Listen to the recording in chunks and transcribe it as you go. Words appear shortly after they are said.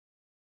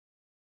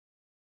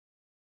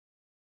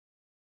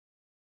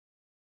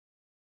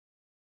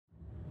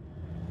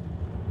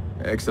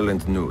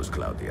Excellent news,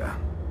 Claudia.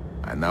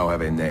 I now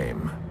have a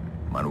name.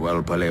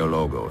 Manuel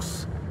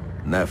Paleologos,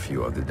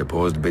 nephew of the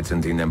deposed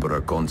Byzantine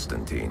Emperor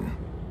Constantine.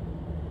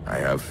 I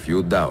have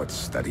few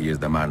doubts that he is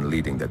the man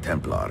leading the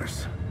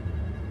Templars.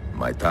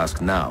 My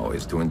task now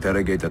is to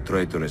interrogate a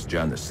traitorous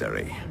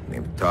janissary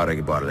named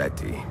Tarek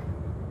Barletti,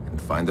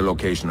 and find the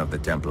location of the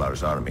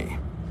Templars' army.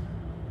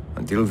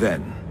 Until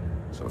then,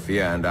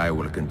 Sophia and I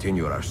will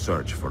continue our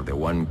search for the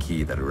one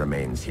key that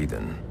remains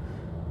hidden.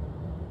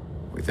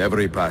 With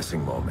every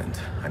passing moment,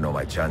 I know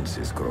my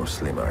chances grow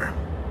slimmer.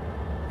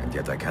 And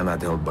yet I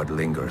cannot help but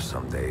linger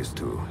some days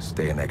to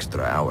stay an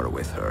extra hour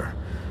with her.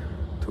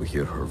 To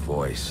hear her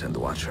voice and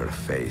watch her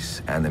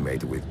face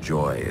animate with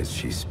joy as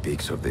she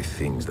speaks of the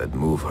things that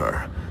move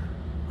her.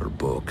 Her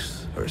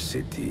books, her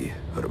city,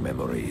 her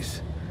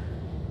memories.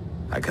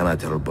 I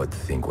cannot help but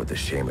think what a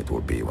shame it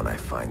will be when I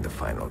find the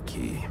final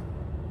key.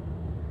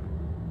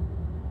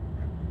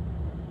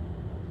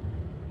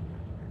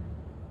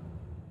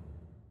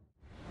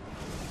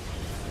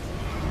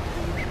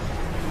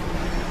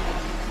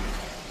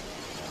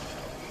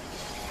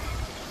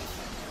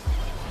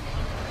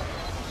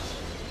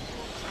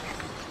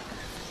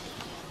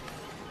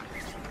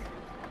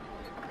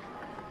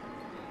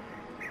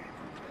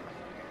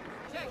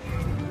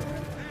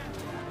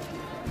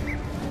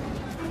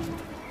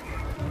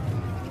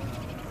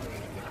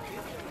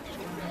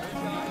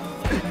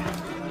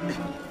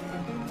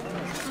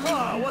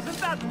 Wasn't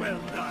that well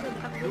done?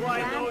 Do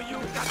I know you,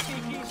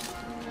 Katiki?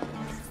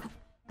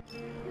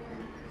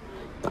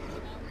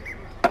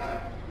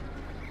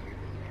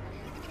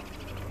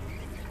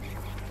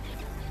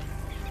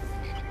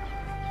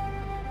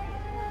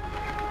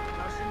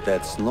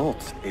 That's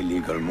not a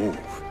legal move.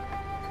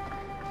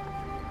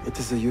 It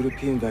is a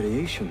European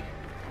variation.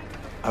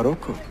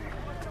 Aroko.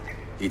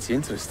 It's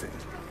interesting,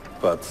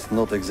 but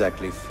not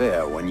exactly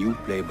fair when you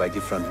play by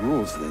different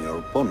rules than your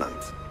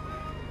opponent.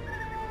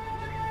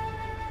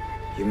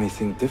 You may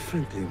think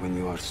differently when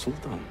you are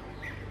Sultan.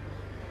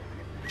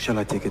 Shall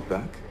I take it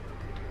back?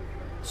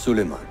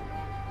 Suleiman,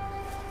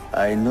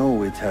 I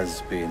know it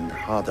has been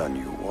hard on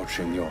you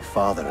watching your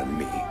father and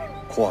me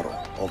quarrel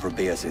over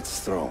Bayezid's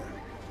throne.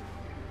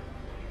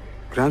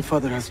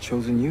 Grandfather has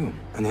chosen you,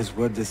 and his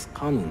word is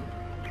Qanun.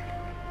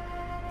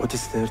 What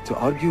is there to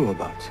argue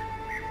about?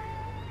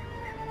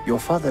 Your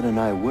father and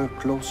I were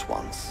close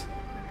once,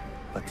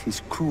 but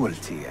his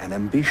cruelty and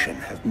ambition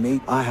have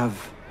made... I have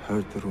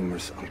heard the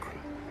rumors, Uncle.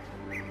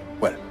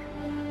 Well,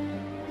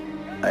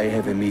 I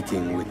have a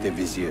meeting with the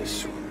Vizier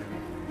soon.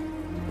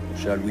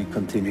 Shall we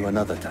continue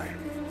another time?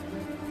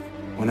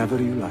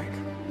 Whenever you like.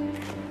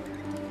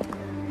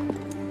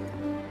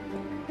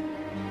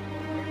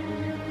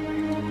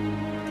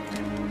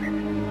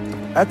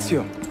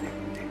 Ezio.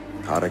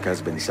 Tarek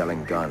has been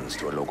selling guns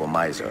to a local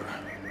miser,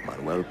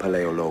 Manuel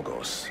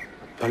Paleologos.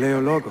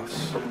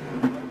 Paleologos.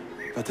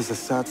 That is a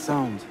sad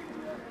sound.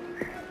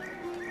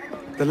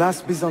 The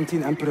last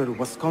Byzantine emperor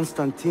was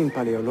Constantine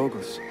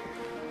Paleologos.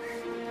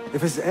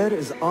 If his heir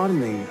is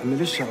arming a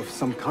militia of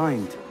some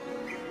kind,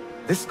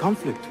 this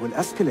conflict will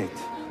escalate.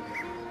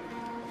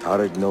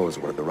 Tarek knows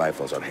where the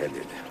rifles are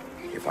headed.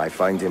 If I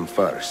find him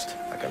first,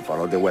 I can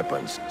follow the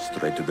weapons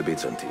straight to the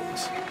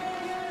Byzantines.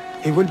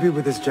 He will be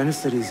with his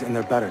janissaries in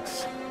their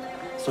barracks.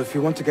 So if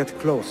you want to get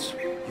close,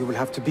 you will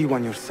have to be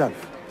one yourself.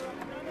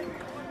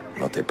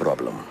 Not a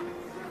problem.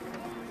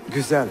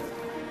 Güzel.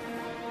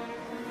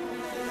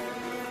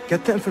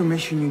 Get the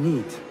information you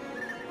need.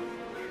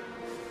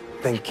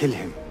 Then kill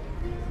him.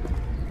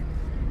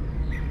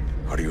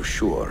 Are you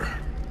sure?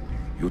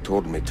 You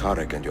told me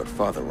Tarek and your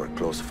father were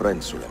close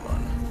friends,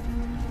 Suleiman.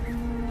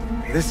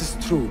 This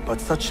is true, but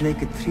such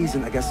naked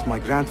treason against my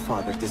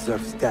grandfather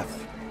deserves death.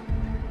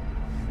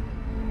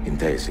 In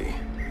Daisy.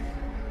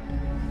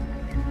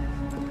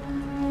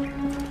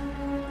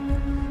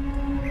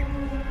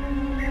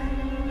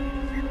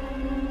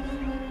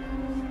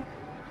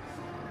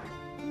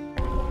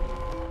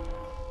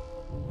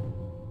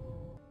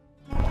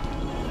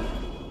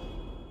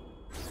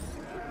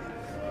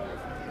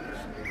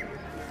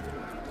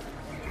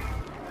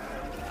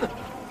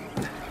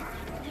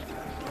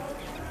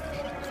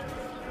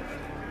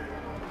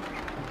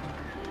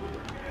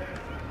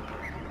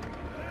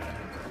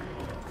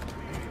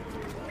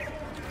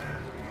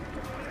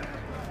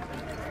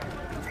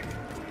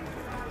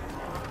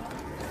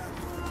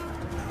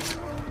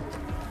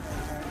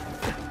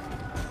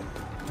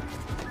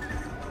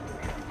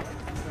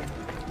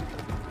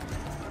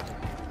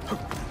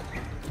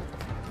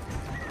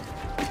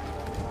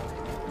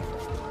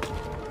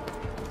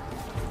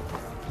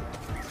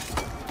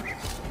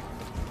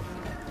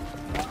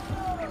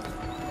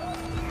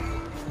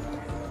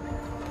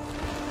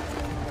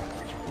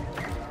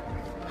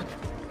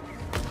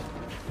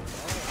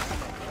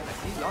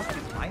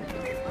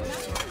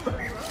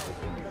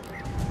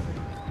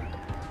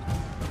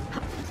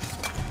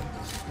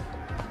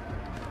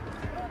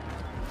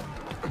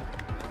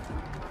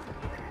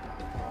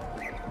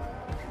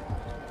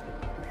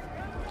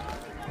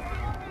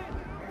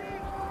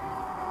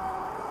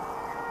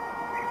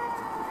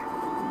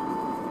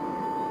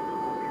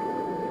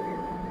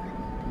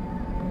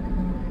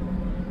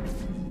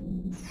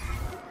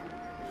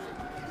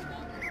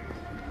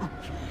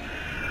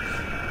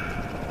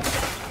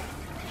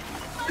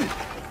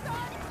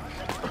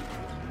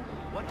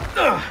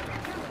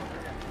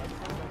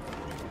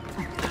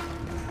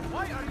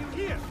 Why are you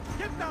here?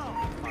 Get down!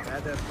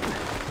 Rather.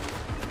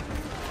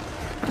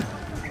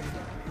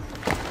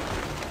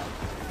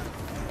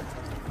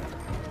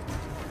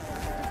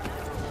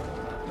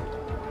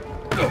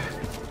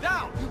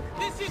 Down!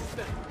 This is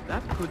them!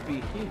 That could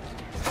be his.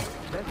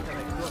 Let's have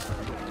a look.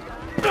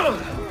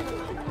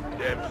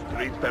 Them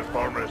street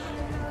performers.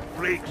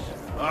 Freaks,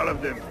 all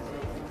of them.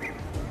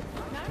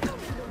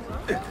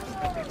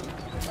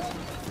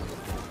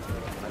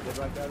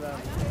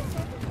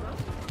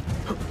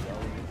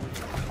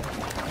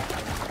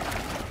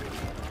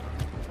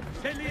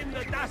 Selim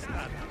the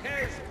Dastard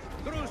has,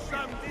 through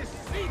some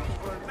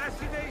deceitful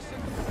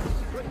machination,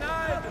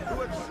 connived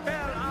to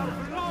expel our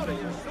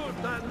glorious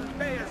Sultan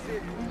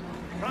Bayezid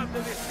from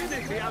the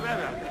vicinity of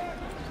Arabic.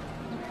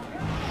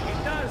 He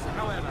does,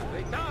 however,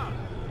 return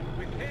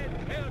with head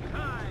held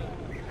high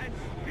and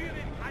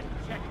spirit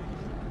unchecked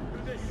to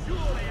the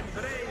sure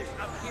embrace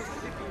of his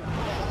city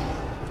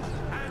hall.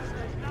 As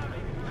the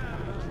loving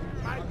father,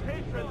 my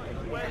patron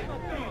is well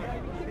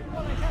pleased.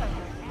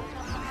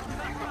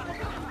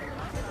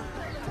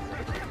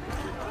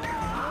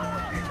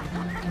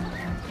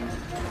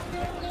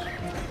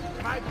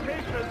 My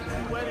patron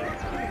is well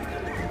pleased.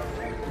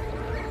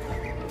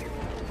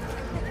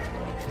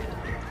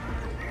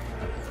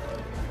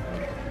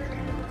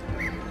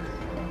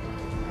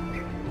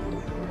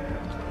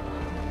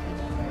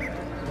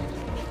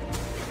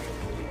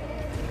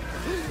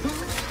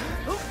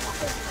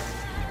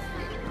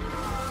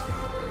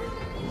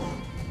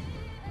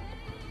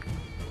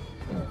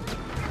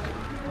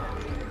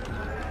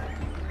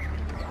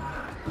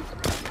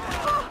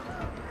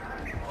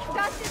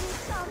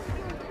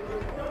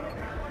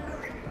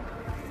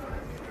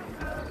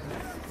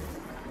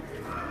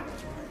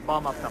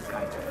 Bomb of some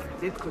kind.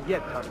 This could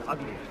yet turn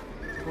ugly.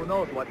 Who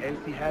knows what else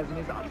he has in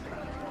his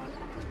arsenal?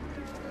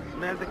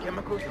 Smell the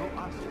chemicals? No,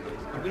 us.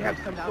 We have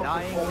some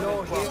Dying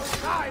low here.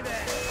 Hi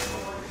there!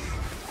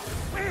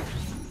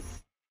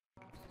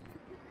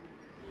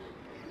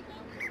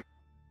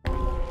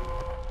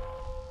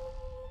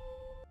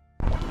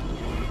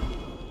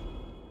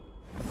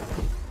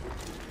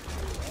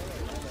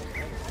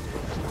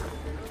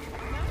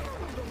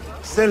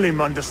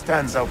 Selim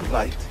understands our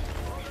plight.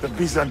 The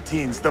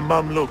Byzantines, the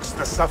Mamluks,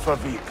 the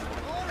Safavid.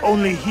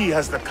 Only he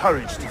has the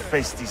courage to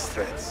face these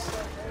threats.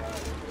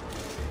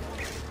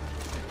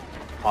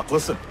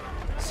 Haklısın.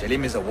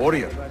 Selim is a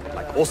warrior,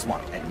 like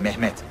Osman and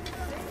Mehmet.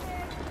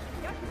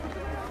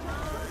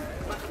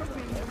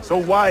 So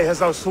why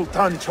has our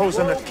Sultan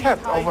chosen a cat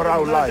over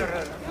our life?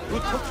 Who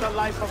took the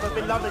life of a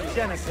beloved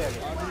janissary?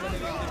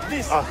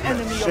 This Ahmed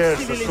enemy of shares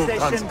the civilization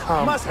Sultan's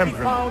calm must be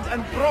temperament. found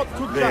and brought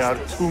to They are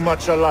justice. too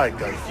much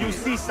alike, I If fear. you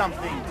see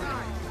something,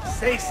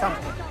 say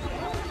something.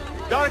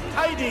 Dark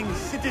tidings,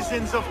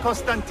 citizens of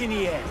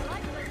Constantinople.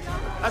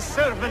 A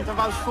servant of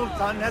our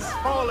Sultan has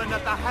fallen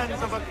at the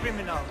hands of a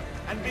criminal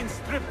and been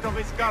stripped of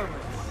his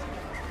garments.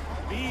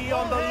 Be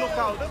on the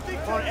lookout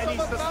for any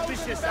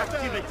suspicious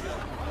activity.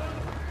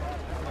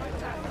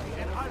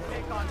 And I'll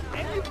take on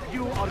any...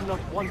 You are not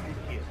wanted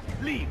here.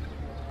 Leave.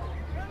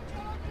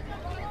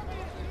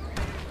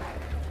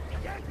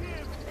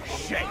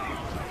 Shame.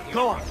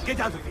 Go on, get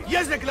out of here.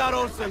 Yazıklar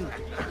olsun.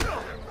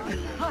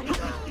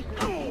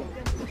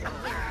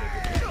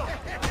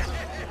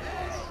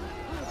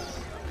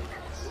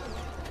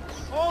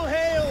 All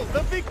hail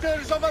the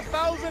victors of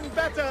 1,000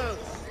 battles!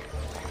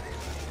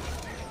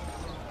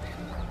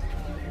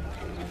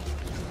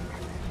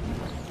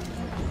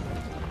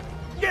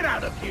 Get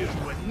out of here,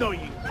 you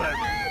annoying bird!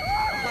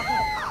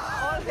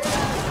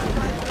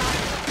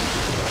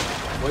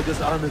 Why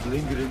does Ahmed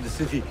linger in the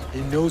city?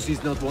 He knows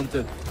he's not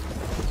wanted.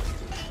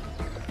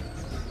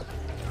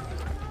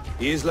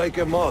 He is like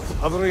a moth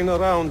hovering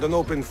around an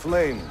open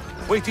flame,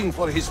 waiting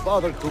for his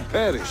father to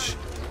perish,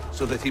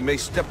 so that he may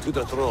step to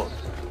the throne.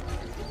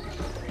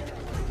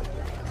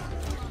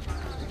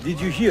 Did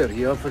you hear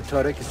he offered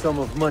Tarek a sum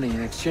of money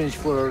in exchange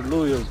for our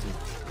loyalty?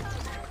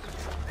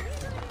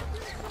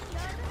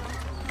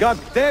 God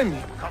damn you!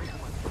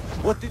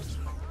 What did...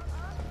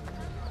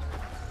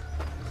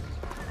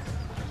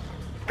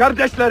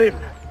 Kardeşlerim!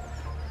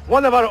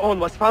 One of our own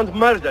was found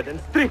murdered and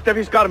stripped of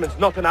his garments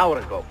not an hour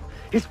ago.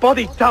 His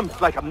body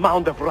dumped like a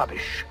mound of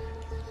rubbish.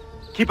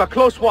 Keep a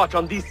close watch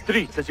on these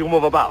streets as you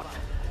move about.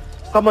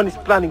 Someone is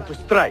planning to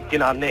strike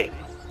in our name.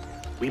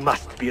 We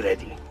must be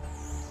ready.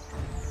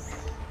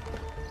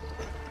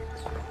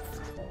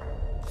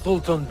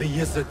 Sultan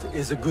Bayezid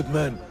is a good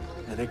man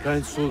and a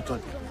kind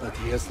sultan, but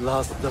he has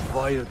lost the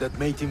fire that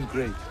made him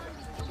great.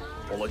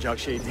 Olacak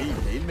şey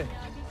değil mi?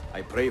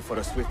 I pray for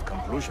a swift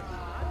conclusion.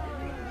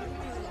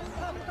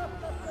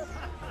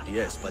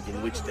 Yes, but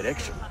in which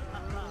direction?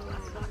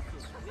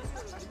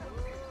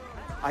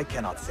 I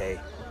cannot say.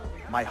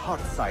 My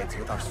heart sides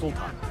with our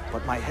Sultan,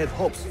 but my head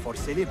hopes for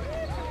Selim.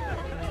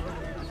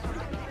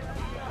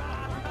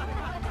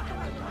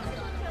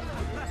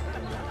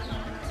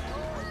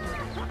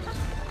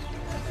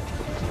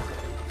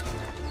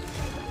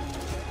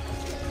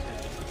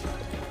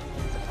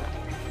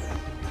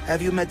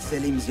 Have you met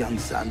Selim's young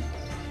son?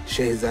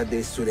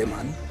 Shehzade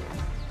Suleiman?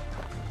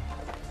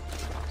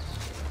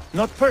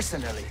 Not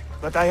personally,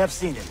 but I have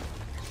seen him.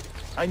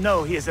 I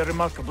know he is a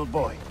remarkable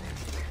boy.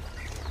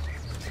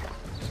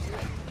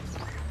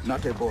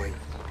 Not a boy,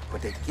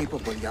 but a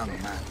capable young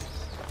man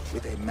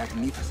with a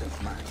magnificent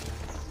mind.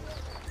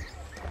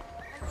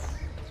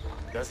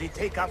 Does he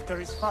take after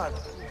his father?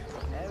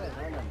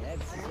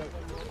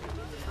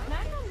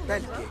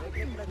 Belki.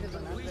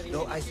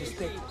 Though I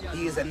suspect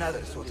he is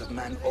another sort of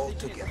man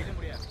altogether.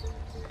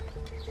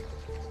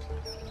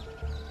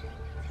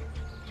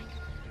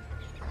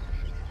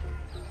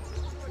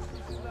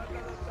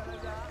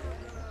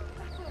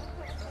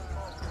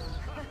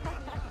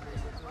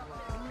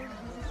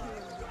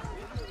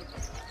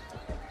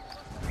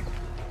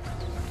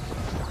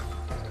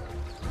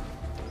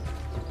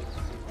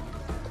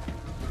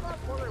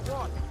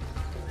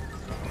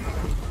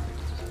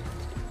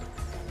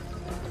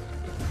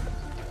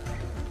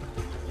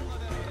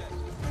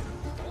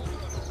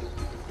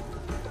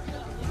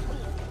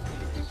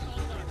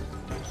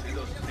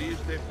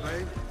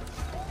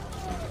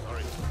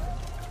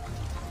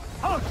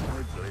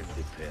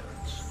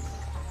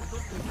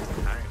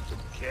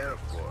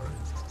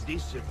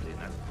 Discipline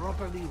and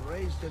properly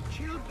raise their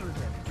children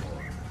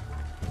anymore.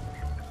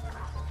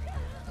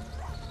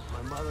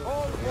 My mother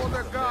All for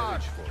the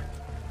gods!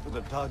 for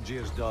the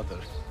Tajir's daughter.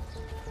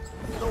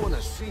 No one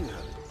has seen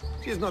her.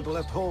 She's not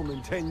left home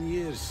in 10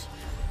 years.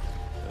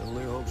 I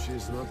only hope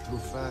she's not too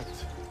fat.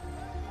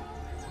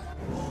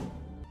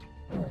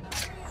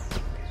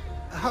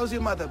 How's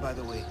your mother, by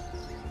the way?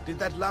 Did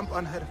that lump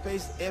on her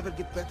face ever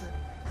get better?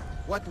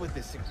 What with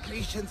the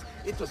secretions?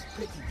 It was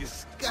pretty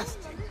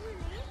disgusting.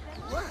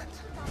 What?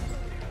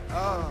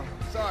 Oh,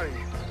 sorry.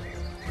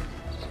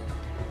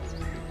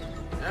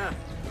 Ah.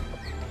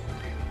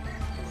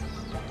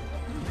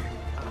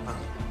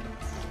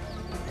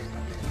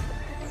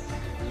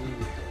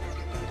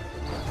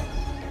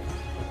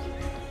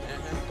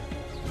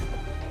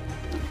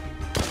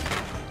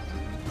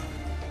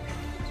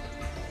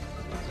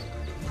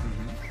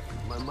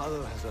 My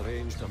mother has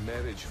arranged a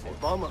marriage for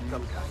Bomb of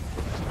some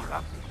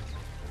kind.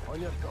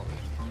 On your toes.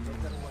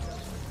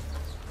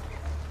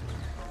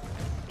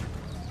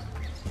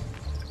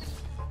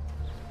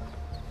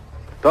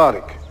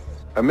 Tariq,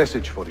 a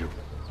message for you.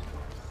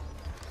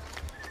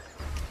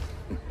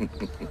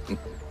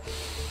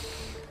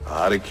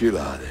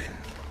 Auriculade.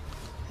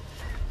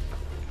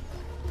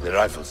 The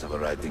rifles have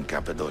arrived in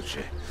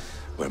Cappadocia,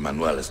 where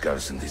Manuel has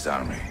garrisoned his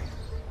army.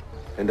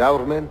 And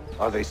our men,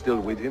 are they still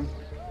with him?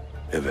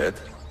 Evet.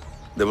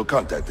 They will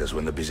contact us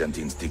when the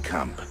Byzantines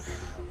decamp.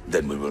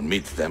 Then we will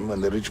meet them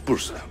when they reach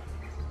Bursa.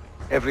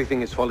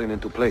 Everything is falling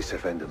into place,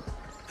 Effendim.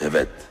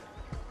 Evet.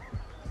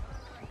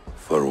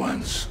 For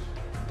once.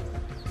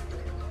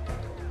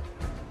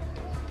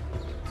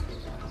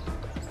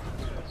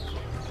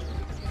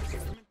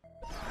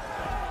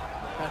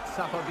 That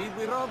Safavid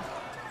we robbed?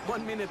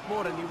 1 minute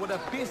more and he would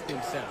have pissed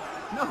himself.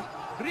 No,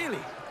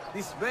 really.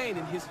 This vein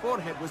in his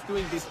forehead was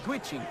doing this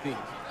twitching thing.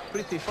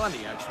 Pretty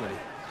funny, actually.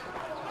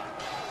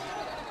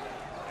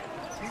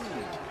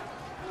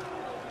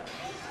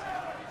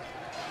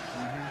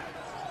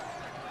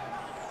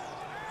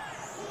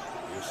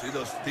 You see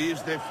those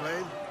thieves they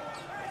flayed?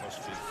 I must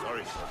feel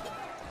sorry for them.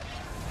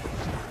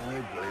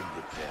 I blame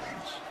the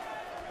parents.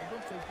 I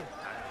don't think the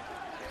time.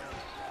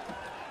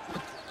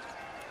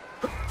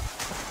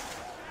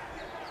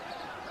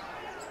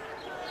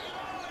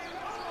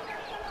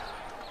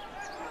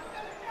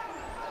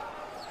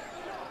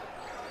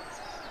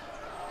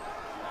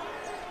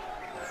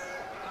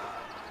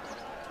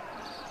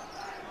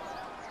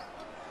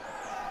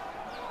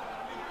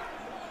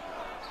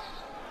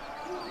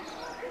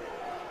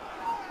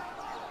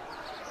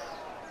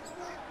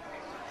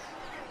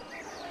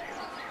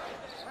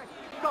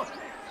 Stop!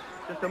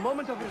 Just a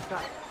moment of your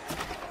time.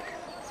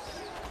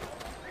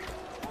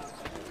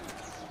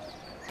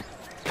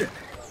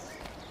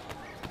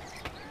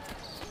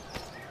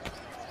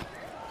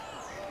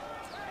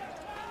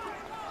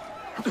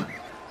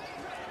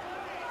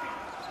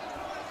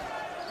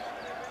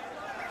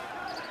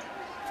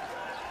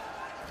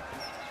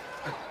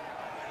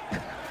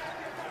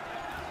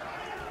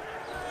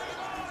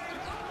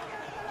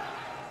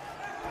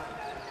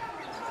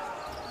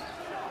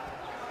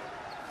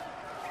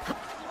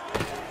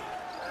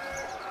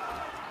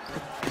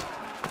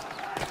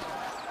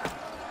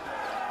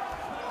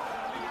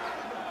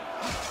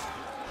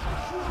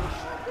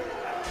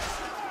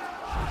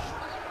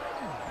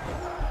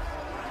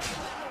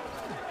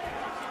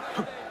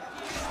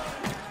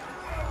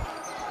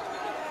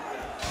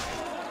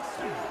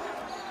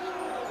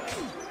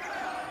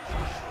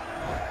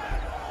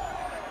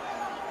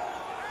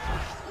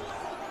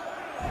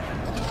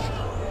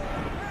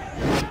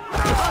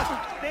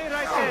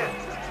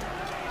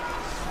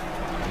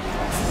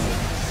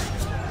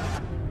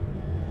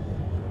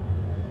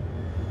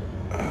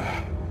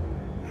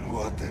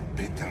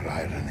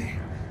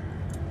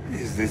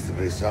 Is this the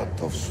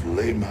result of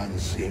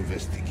Suleiman's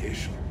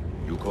investigation?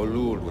 You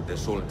collude with the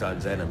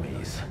Sultan's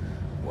enemies.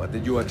 What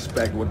did you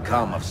expect would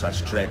come of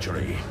such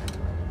treachery?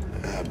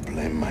 I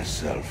blame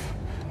myself.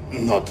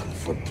 Not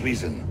for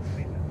treason,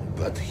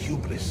 but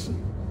hubris.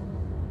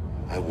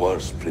 I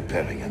was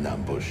preparing an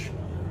ambush.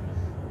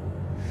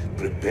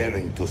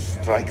 Preparing to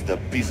strike the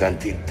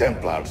Byzantine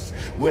Templars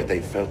where they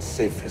felt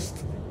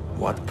safest.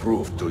 What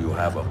proof do you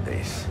have of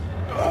this?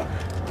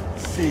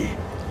 See,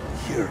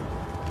 here.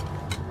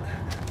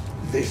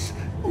 This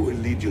will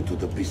lead you to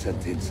the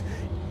Byzantines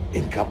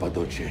in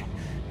Cappadocia.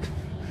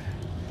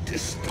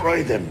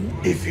 Destroy them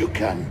if you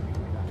can.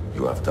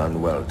 You have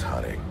done well,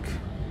 Tarek.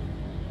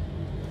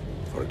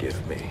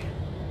 Forgive me.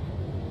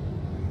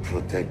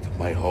 Protect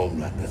my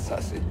homeland,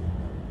 assassin.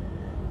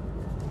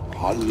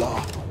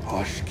 Allah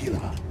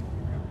Ashkila.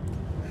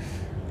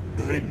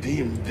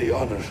 Redeem the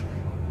honor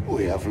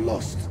we have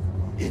lost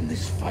in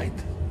this fight.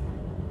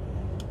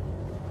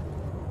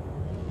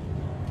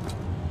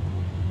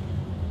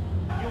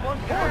 You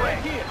won't get away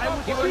here.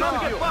 He will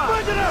not get far.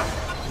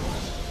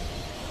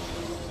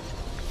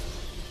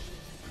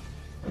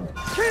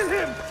 Kill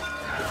him!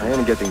 I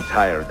am getting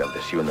tired of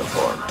this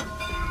uniform.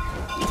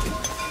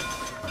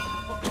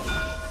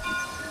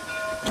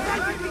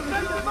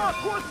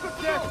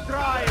 Just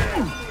try it!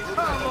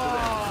 Come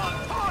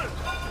on!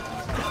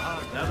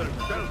 Another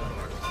Delver.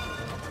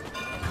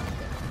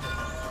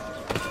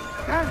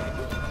 Damn it!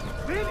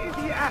 Where is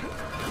he at?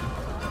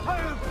 I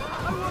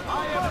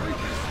am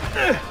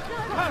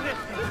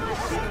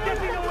He's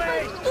getting away!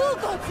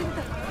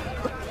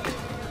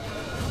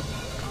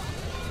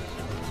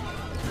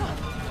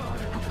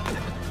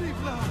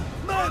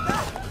 Murder!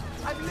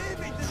 I'm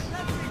leaving this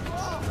country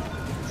for.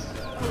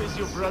 How is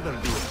your brother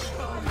doing?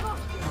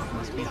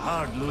 Must be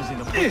hard losing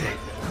a foot.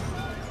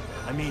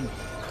 I mean,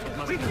 it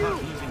must be hard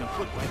losing a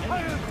foot by any.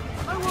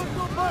 I want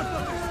no part of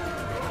this!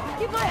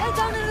 Keep my head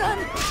down and run!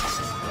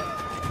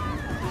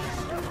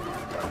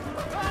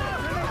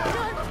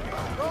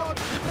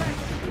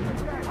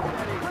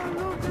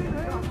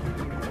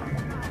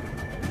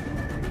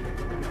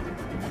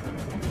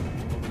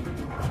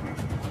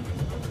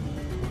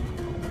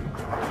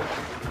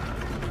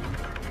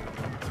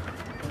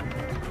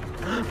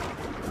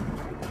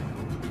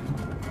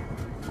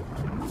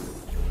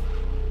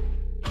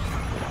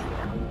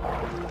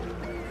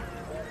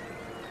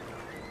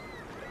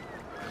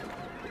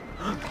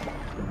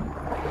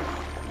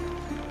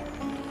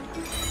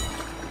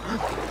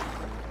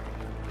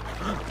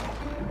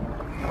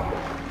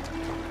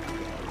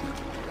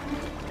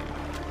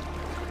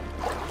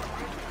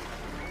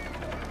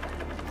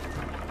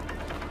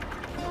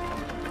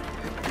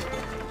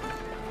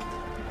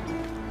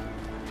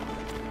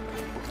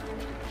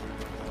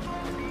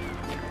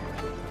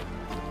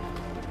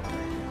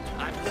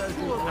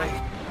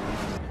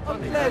 A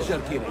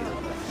pleasure, Kitty.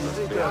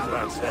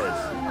 Desmond says.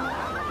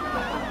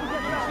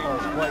 He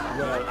seems quite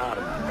well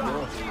armed, you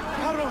know?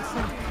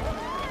 Carlson!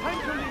 Time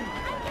to leave!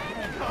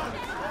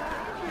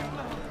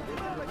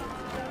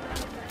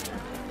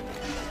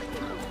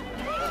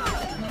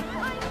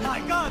 My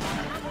God!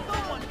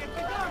 Someone get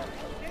me down!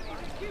 There is a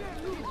killer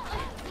loose!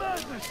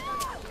 Murder!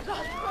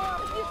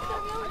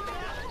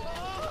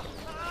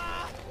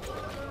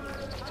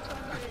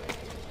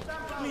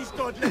 Please,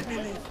 God, let me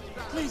live!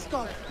 Please,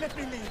 God, let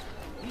me live!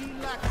 He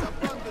lacks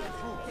abundant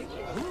fruit.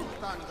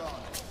 Thank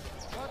God.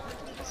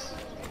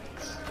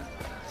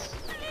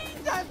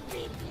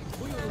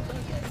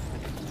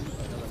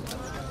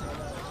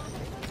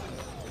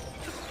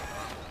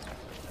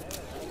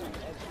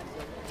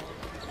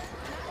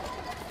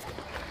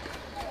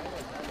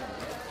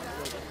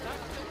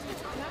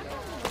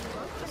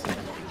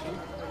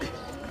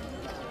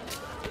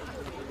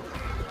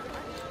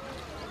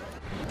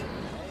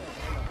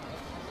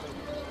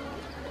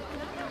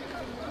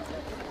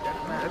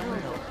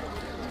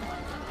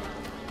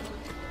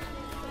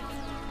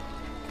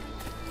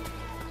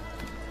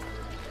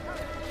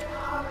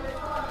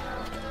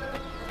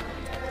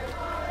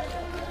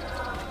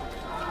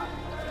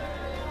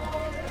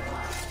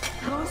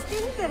 Most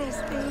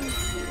interesting.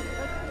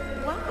 But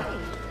why?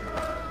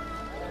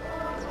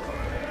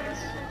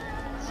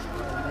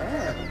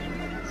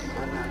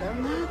 Another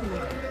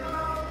madman.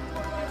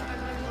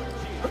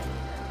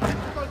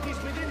 Difficulties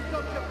within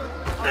Tokyo.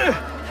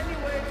 Any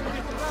way to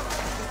disrupt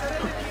the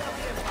serenity of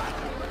the empire.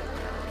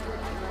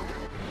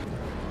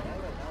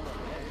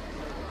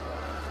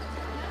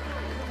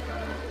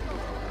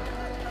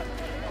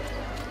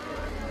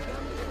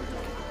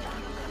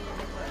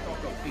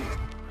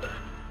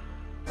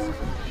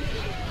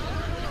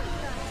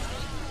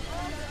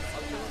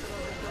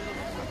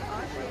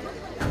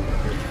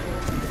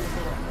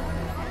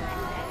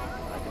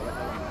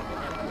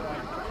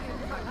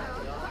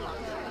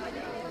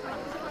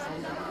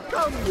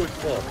 Come, good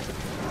folk.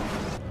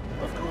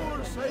 Of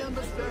course, I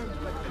understand.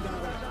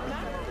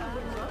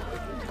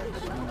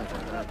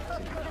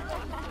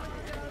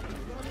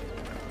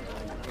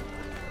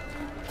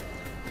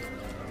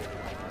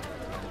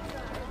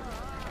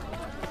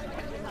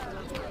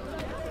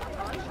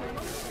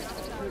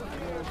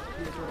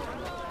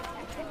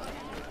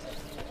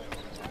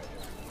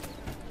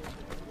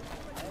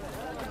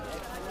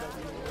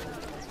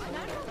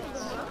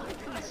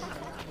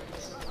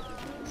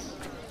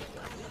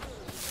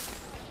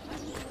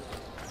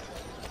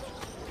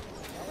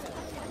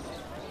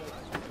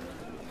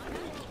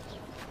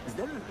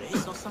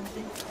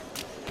 something?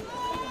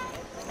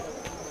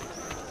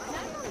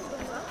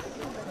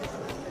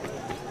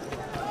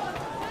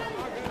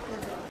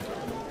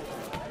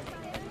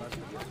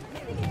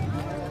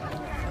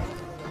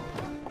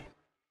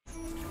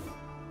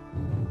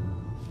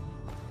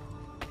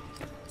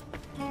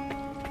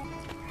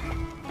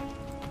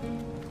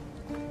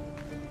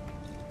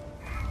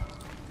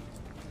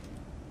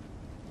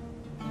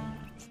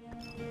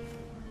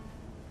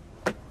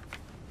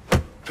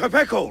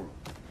 Pepekol!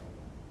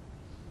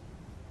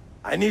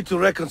 I need to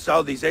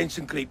reconcile these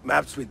ancient Greek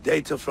maps with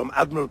data from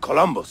Admiral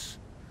Columbus.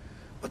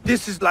 But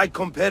this is like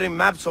comparing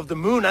maps of the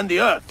moon and the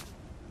Earth.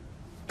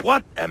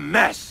 What a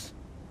mess!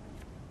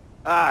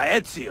 Ah,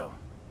 Ezio,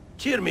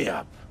 cheer me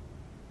up.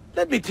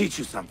 Let me teach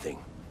you something.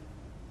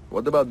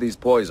 What about these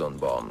poison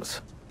bombs?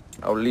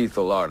 How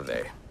lethal are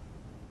they?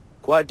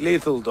 Quite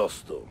lethal,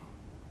 Dosto.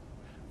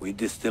 We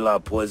distill our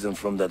poison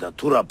from the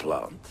datura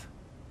plant.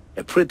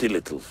 A pretty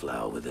little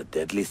flower with a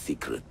deadly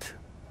secret.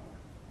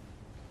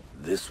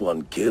 This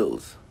one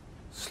kills,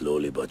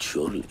 slowly but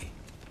surely.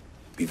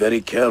 Be very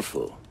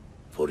careful,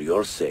 for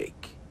your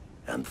sake,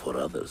 and for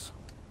others.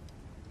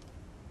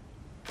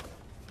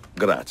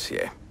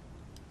 Grazie.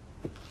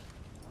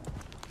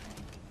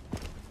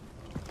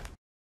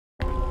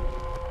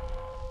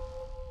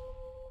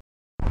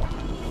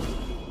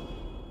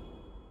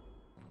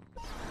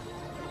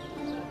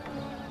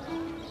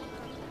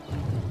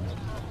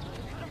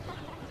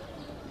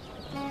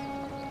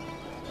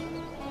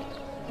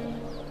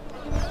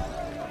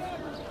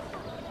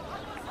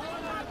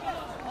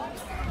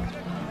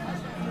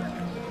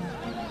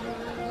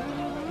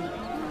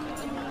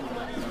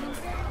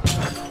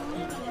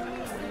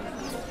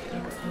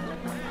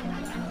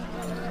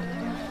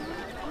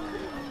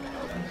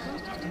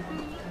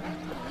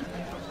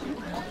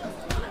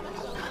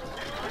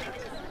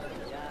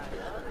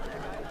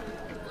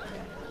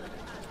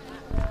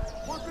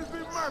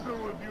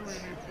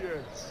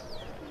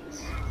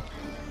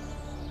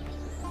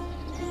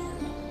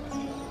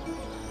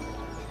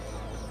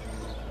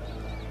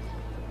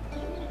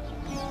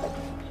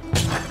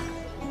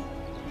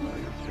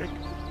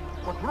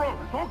 What's wrong?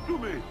 Talk to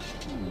me!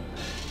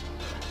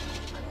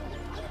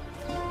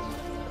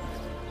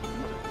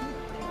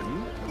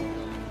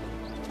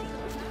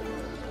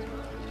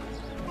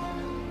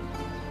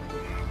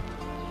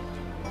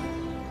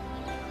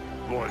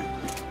 Boy.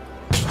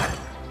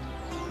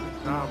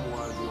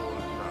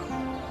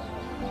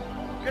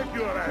 Get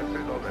your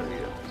asses over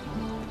here.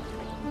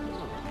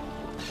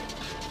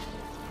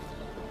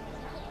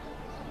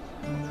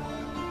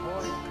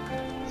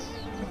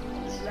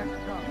 Let's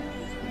go.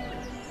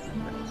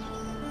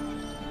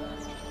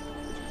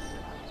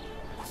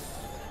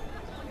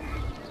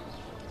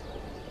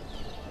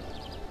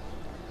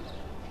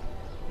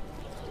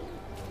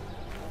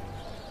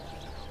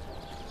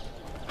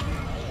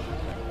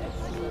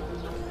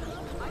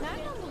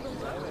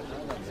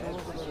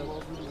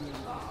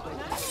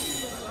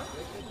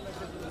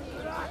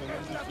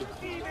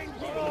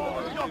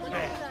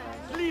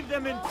 Leave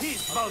them in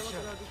peace, vulture!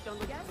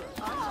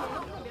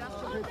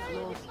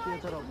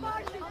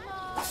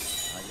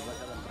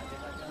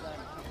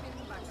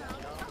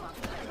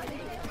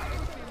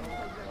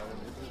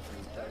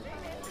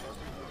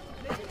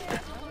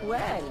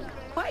 Well,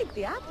 quite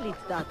the athlete,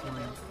 that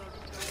one.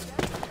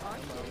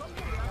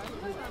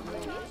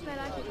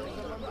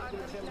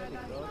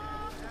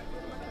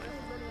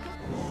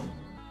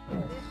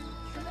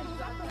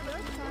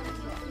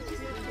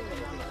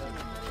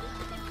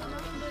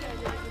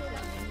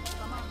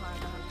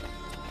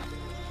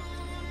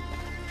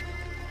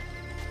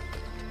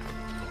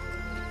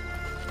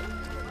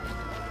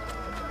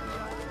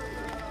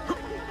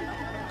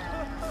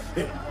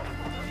 You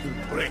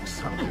break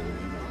something.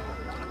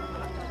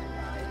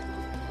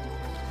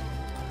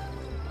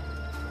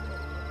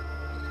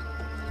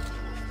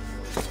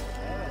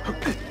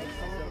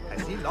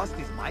 Has he lost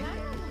his mind?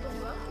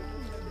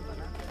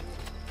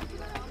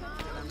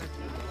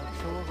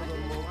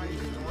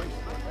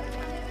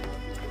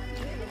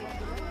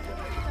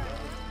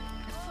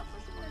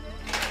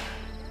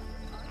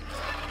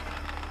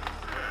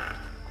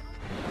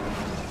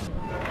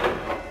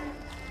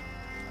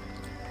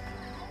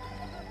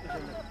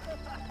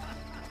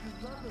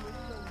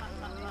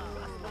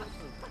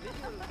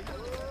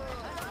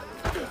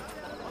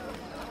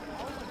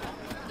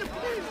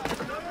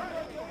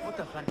 What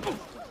the fuck?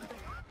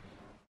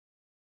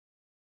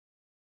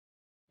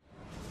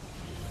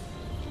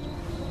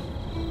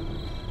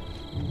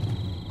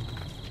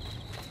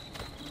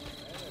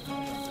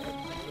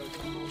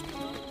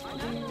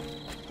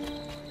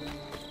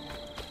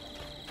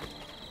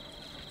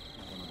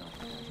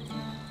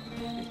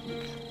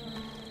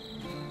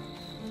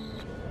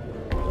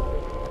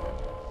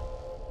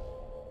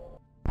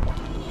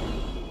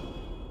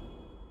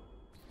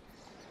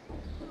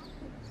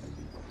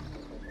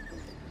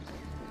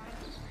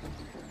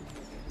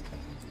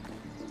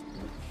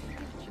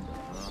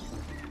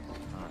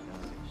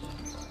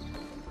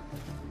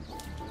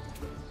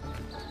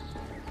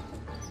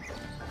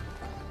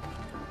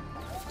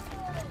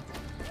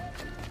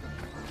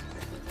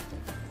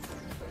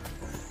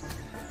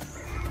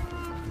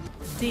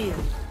 deal.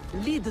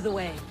 Lead the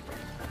way.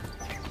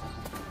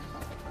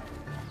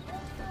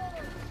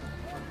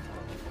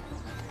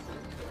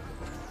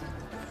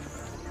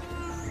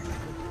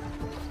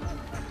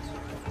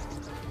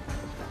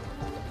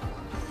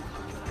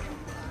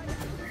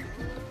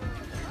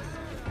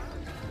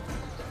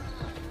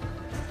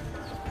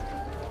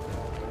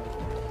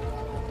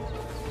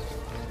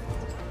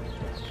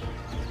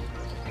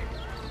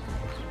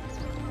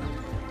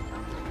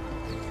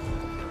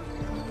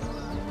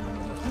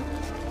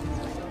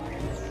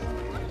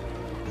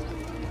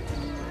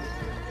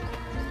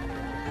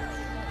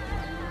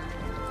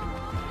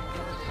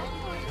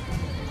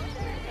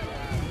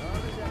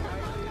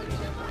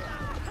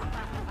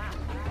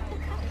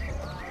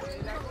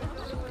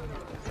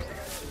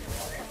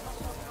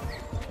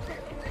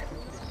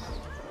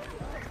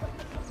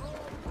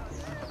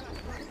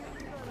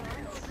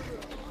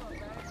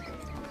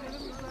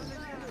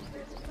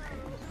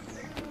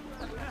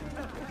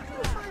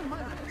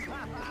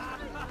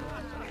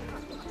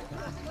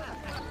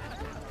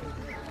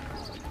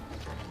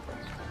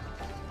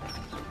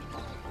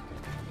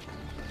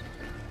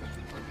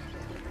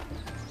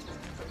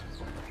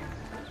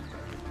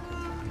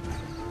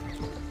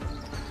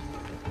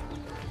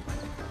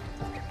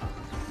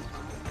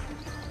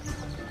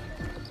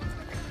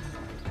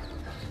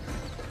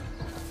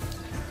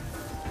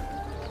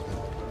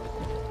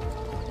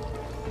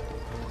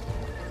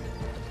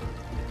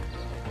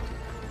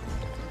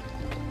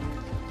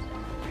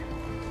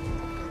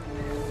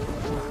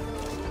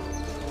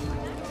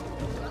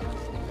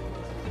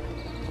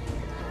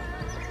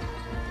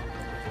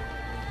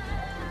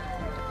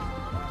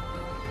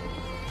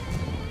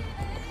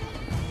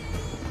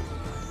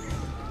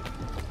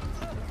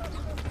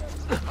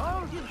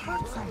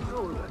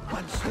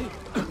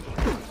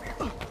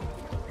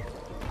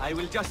 I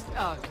will just,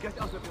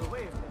 get out of your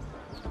way.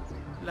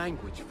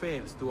 Language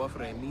fails to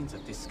offer a means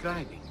of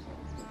describing.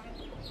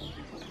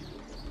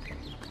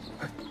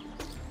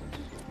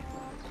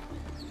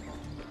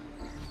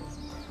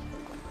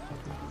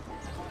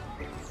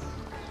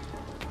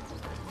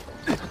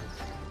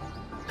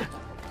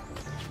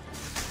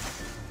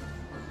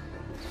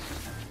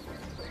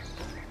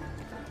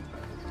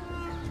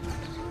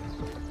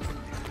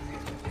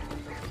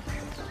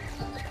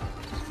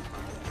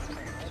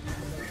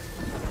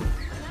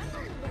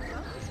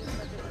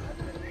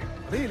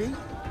 Really?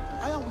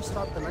 I always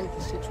thought the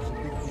 96 was a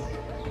big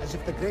deal. As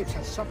if the grapes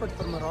had suffered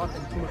from the rot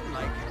and too much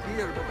Like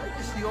here, but I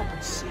miss the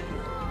open sea.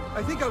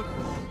 I think I'll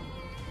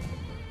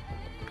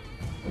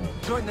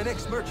join the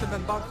next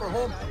merchantman bound for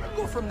home and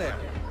go from there.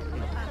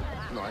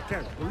 No, I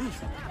can't believe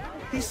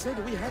it. He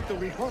said we had to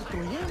report to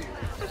him?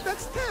 But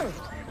that's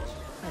terrible.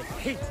 I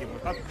hate him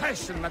with a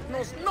passion that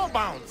knows no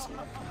bounds.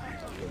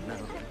 I'll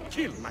never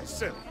kill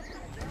myself.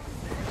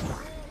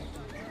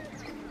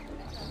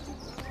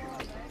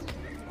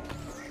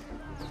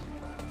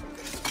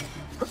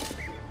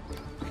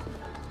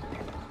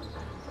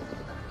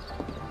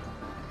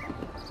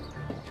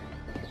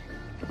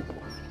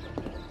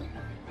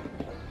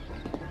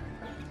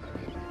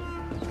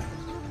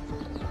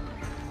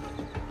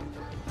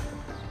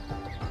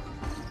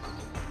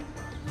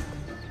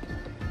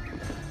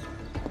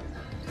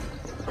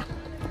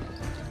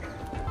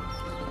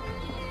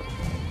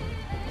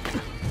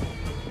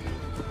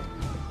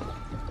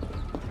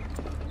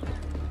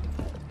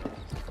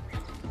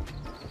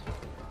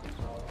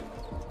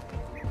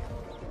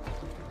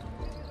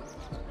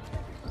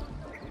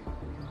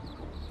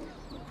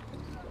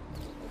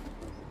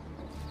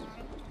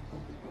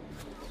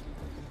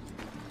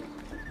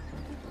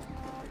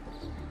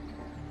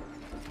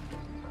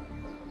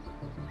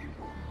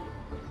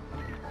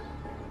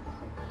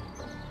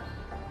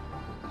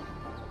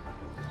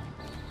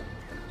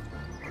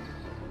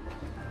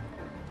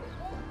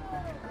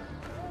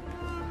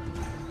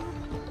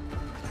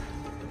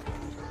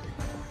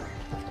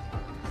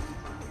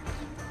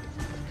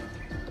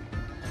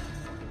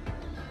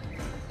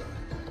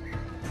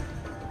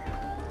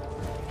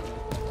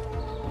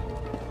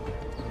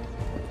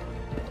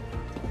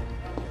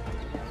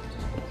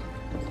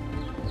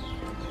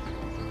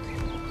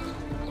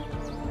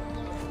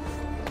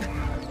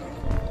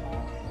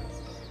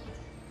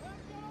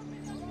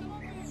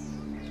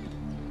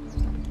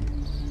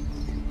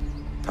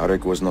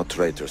 Tarek was no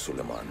traitor,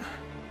 Suleiman.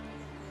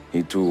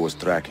 He too was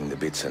tracking the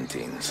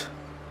Byzantines.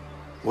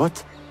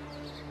 What?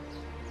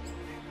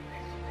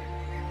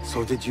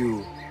 So did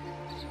you...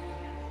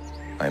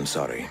 I'm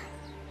sorry.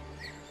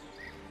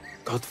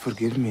 God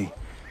forgive me.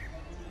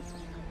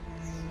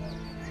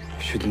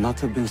 I should not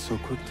have been so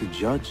quick to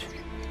judge.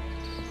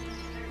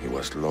 He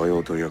was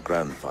loyal to your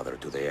grandfather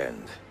to the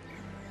end.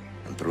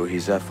 And through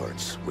his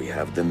efforts, we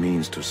have the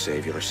means to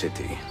save your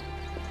city.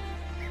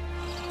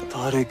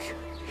 Tarek,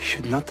 you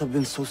should not have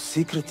been so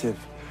secretive.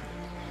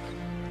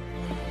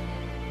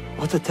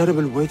 What a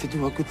terrible way to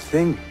do a good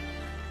thing.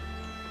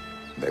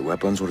 The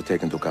weapons were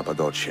taken to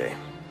Cappadocia.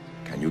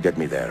 Can you get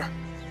me there?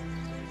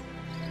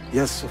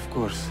 Yes, of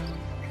course.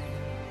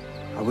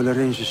 I will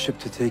arrange a ship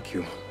to take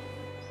you.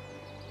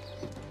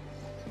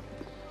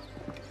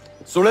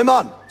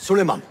 Suleiman!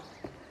 Suleiman!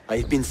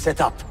 I've been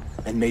set up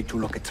and made to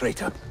look a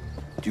traitor.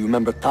 Do you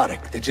remember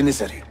Tarek, the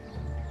Janissary?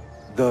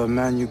 The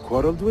man you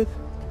quarreled with?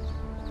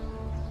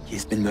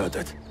 He's been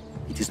murdered.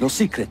 It is no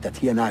secret that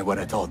he and I were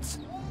at odds.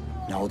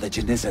 Now the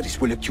Janissaries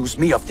will accuse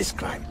me of this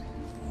crime.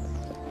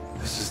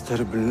 This is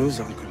terrible news,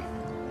 Uncle.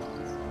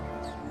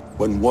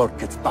 When word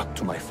gets back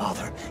to my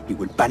father, he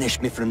will banish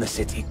me from the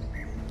city.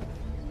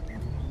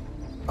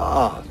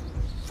 Ah,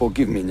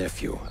 forgive me,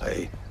 nephew.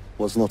 I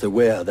was not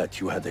aware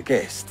that you had a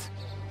guest.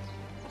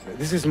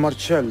 This is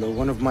Marcello,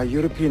 one of my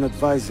European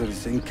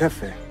advisors in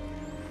Cafe.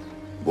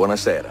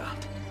 Buonasera.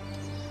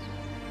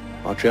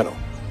 Marcello,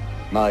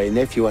 my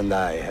nephew and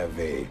I have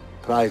a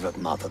private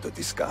matter to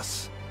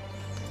discuss.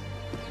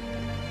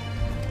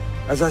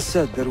 As I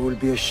said, there will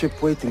be a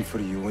ship waiting for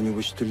you when you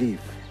wish to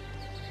leave.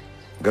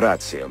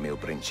 Grazie, mio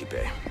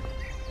principe.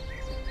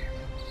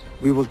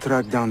 We will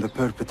track down the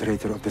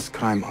perpetrator of this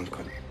crime,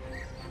 Uncle.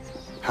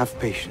 Have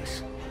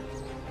patience.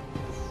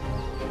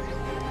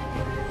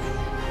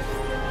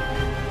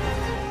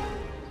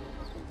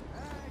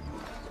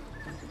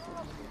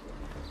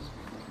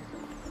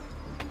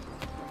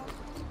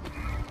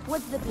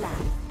 What's the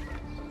plan?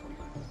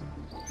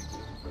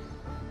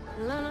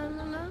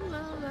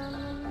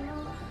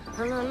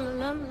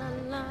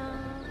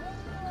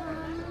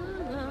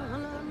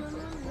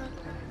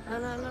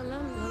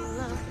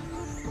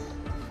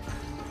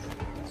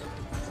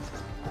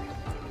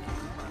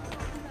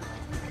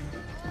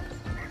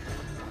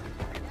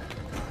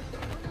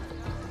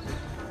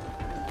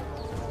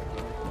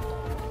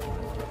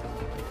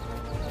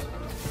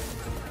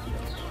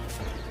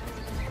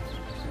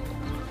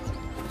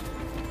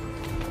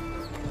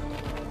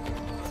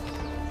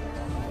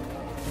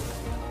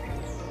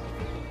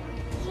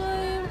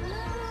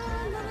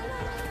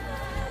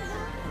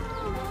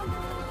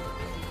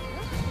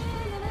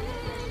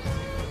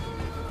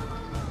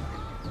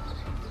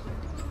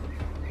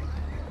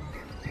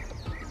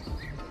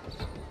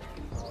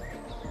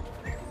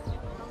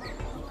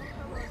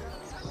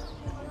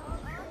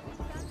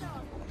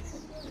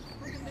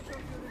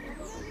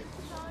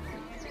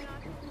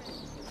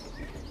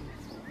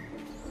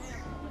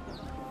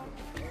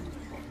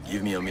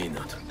 Give me a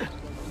minute.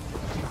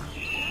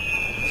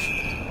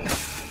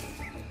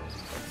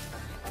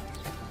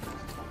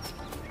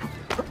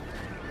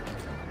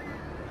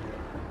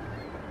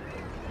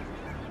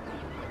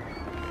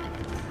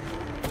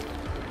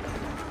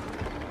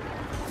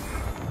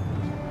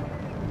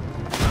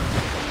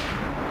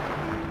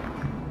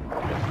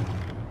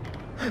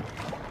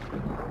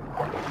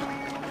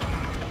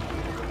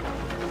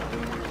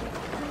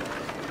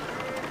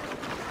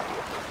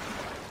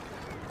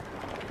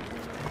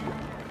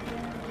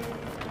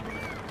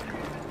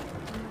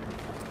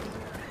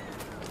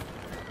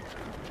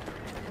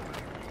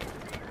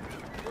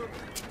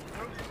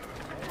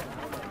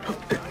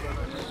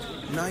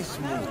 Nice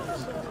move.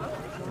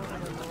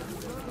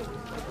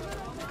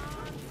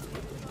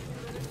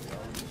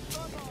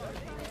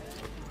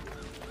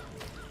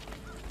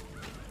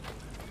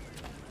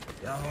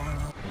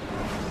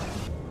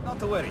 Not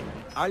to worry.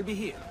 I'll be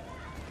here.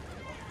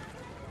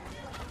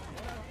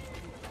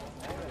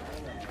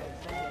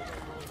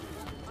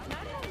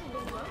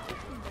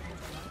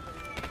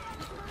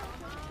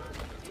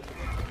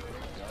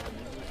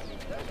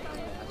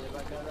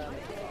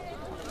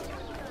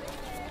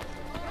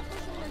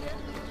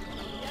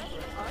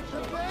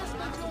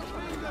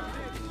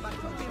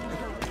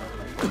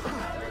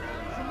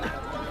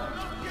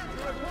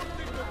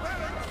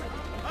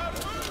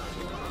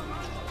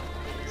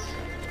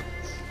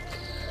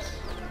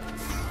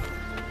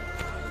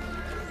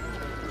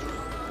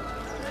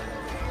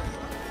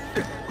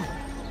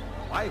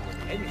 Why would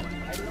anyone?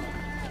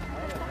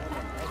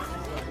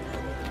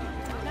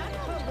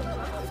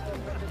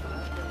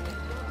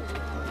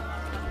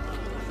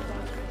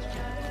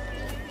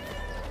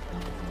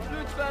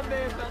 Lütfen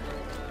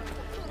beyefendi.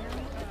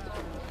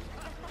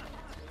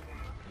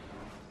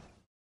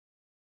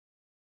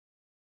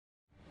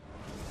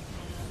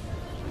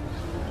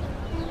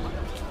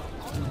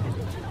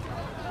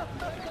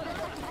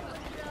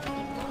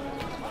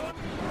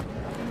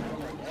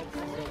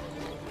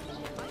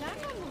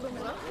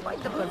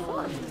 Quite the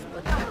performance,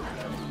 but...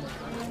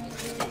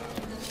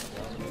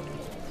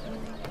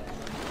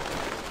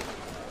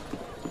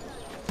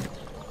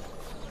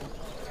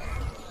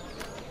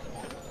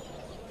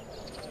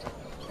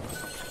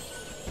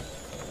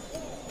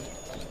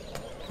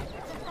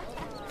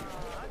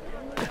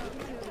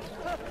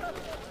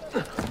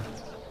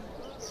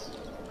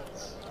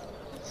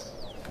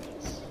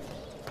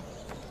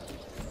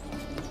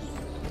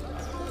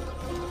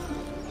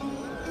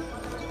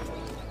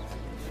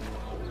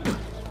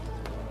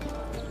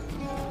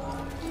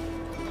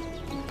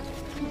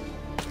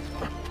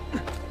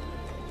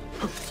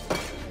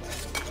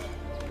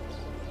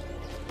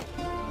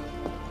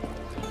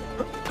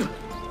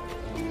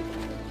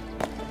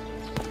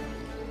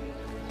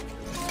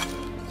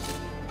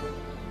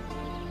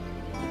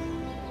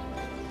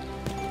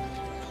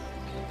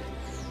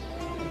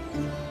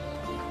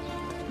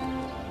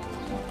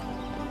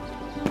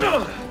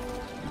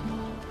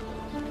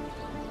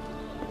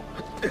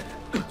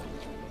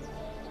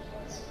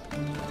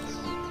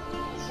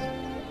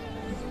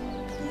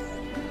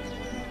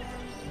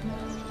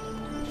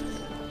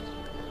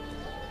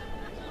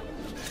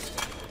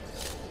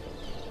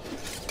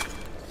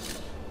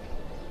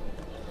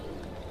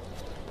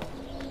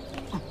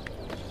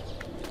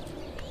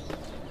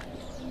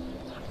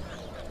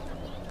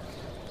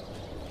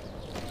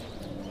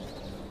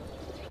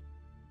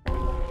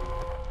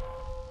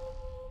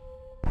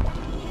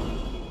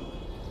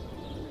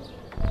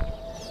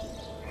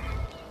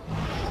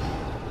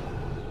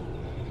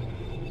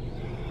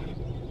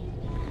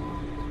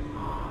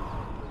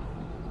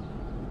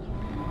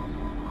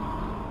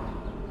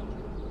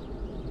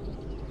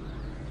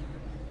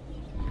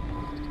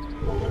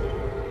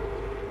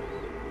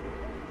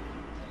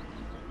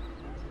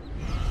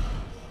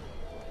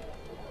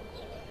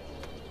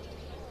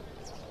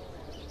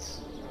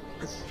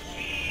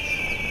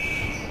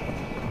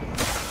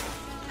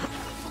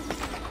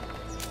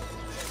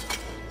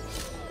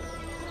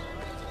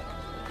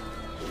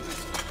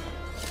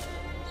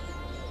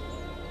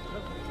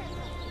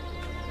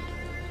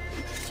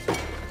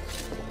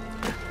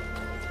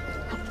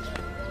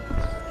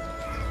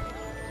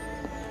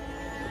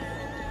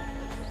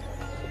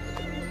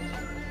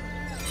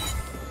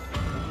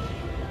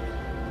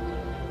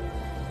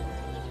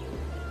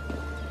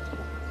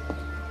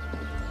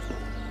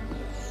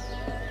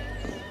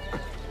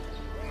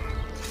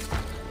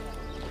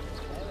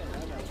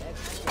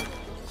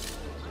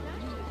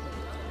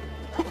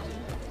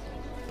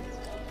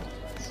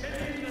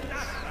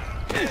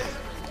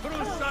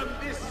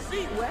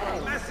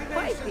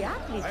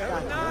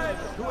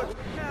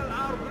 expel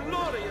our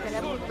glorious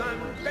Sultan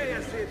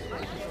Bayezid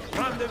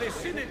from the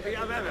vicinity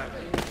of Ever.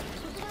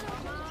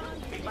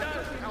 He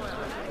does,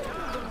 however.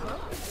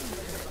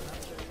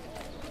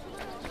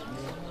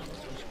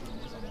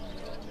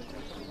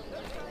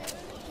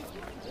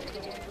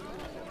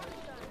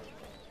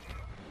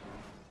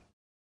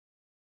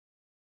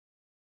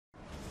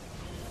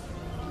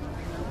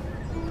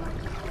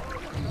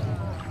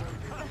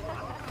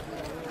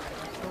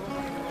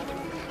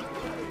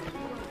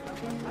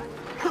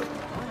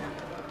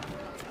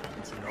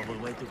 It's a novel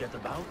way to get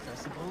about, I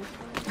suppose.